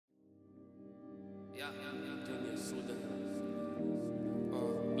الدنيا سودة هنا.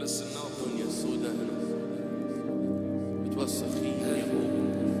 الدنيا سودة هنا بتوسخين يا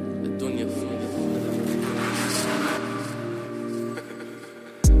بابا. الدنيا سودة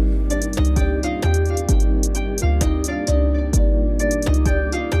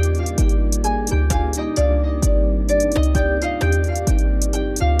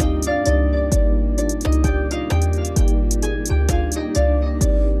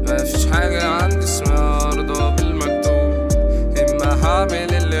مافيش حاجة عندي اسمها ارضي بالمكتوب، اما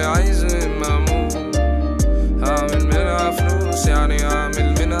هعمل اللي عايزه اما اموت. هعمل منها فلوس يعني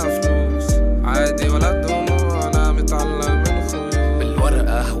هعمل منها فلوس، عادي ولا دموع انا متعلق من خيوط.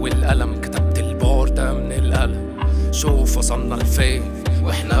 بالورقة والقلم كتبت البار ده من الألم. شوف وصلنا لفين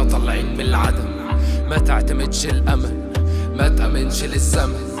واحنا طالعين من العدم. ما تعتمدش الأمل ما تأمنش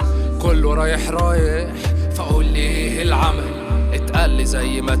للزمن، كله رايح فقول لي ايه العمل. اتقال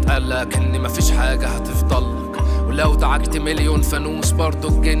زي ما اتقالك ان مفيش حاجة هتفضلك، ولو دعكت مليون فانوس برضو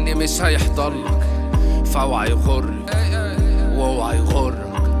الجن مش هيحضرلك. فاوعى يغرك واوعى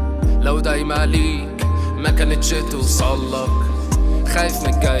يغرك، لو دايما ليك ما كانتش توصلك. خايف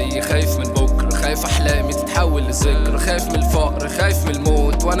من الجاي خايف من بكرة، خايف احلامي تتحول لذكرى، خايف من الفقر خايف من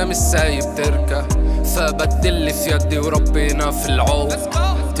الموت وانا مش سايب تركة. فبدل في يدي وربنا في العون،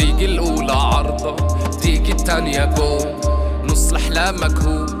 تيجي الاولى عرضة تيجي التانية جول. نص الاحلام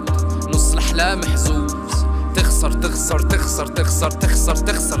مجهود نص الاحلام محظوظ، تخسر تخسر تخسر تخسر تخسر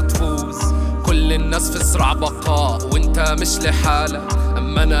تخسر تفوز. كل الناس في صراع بقاء وانت مش لحالك،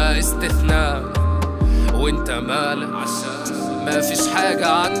 اما انا استثناء وانت مالك. ما فيش حاجة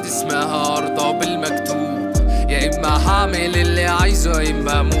عندي اسمها ارضي بالمكتوب، يا اما هعمل اللي عايزه يا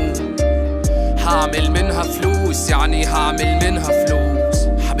اما اموت. هعمل منها فلوس يعني هعمل منها فلوس،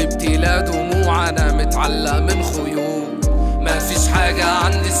 حبيبتي لا دموع انا متعلق من خيوط. ما فيش حاجة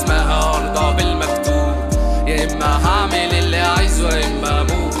عندي اسمها ارضي بالمكتوب، يا اما هعمل اللي عايزه يا اما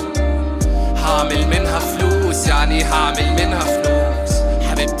اموت. هعمل منها فلوس يعني هعمل منها فلوس،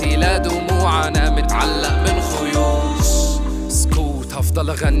 حبيبتي لا دموع انا متعلق من خيوط. سكوت هفضل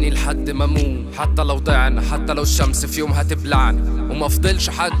اغني لحد ما اموت، حتى لو ضعنا حتى لو الشمس في يوم هتبلعنا، وما فضلش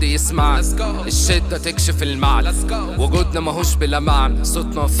حد يسمعنا. الشدة تكشف المعنى، وجودنا ماهوش بلا معنى.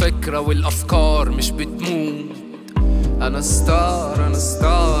 صوتنا فكرة والافكار مش بتموت. انا ستار انا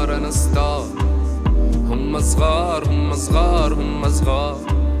ستار انا ستار، هم صغار هم صغار هم صغار.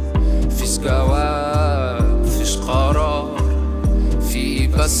 فيش جواب فيش قرار، في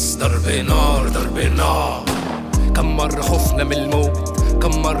بس ضرب نار ضرب نار. كم مرة خفنا من الموت،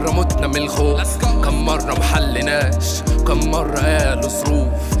 كم مرة متنا من الخوف، كم مرة محلناش، كم مرة قالوا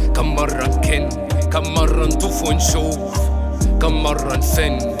ظروف، كم مرة نكن، كم مرة نطوف ونشوف، كم مرة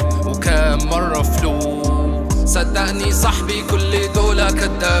نفن وكم مرة فلوس. صدقني صاحبي كل دول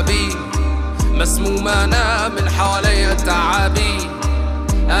كدابين، مسموم انا من حواليا تعابين.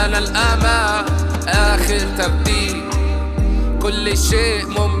 انا الامل اخر تبديل، كل شيء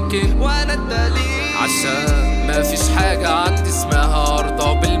ممكن وانا الدليل. عشان ما فيش حاجة عندي اسمها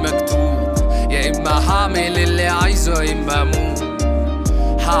ارضي بالمكتوب، يا اما هعمل اللي عايزه يا اما اموت.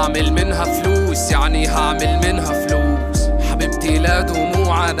 هعمل منها فلوس يعني هعمل منها فلوس، حبيبتي لا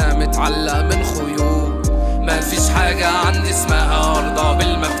دموع انا متعلق من خيوط. ما فيش حاجة عندي اسمها ارضي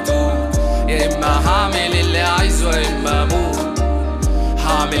بالمكتوب، يا اما هعمل اللي عايزه يا اما اموت.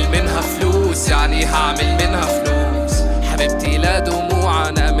 هعمل منها فلوس يعني هعمل منها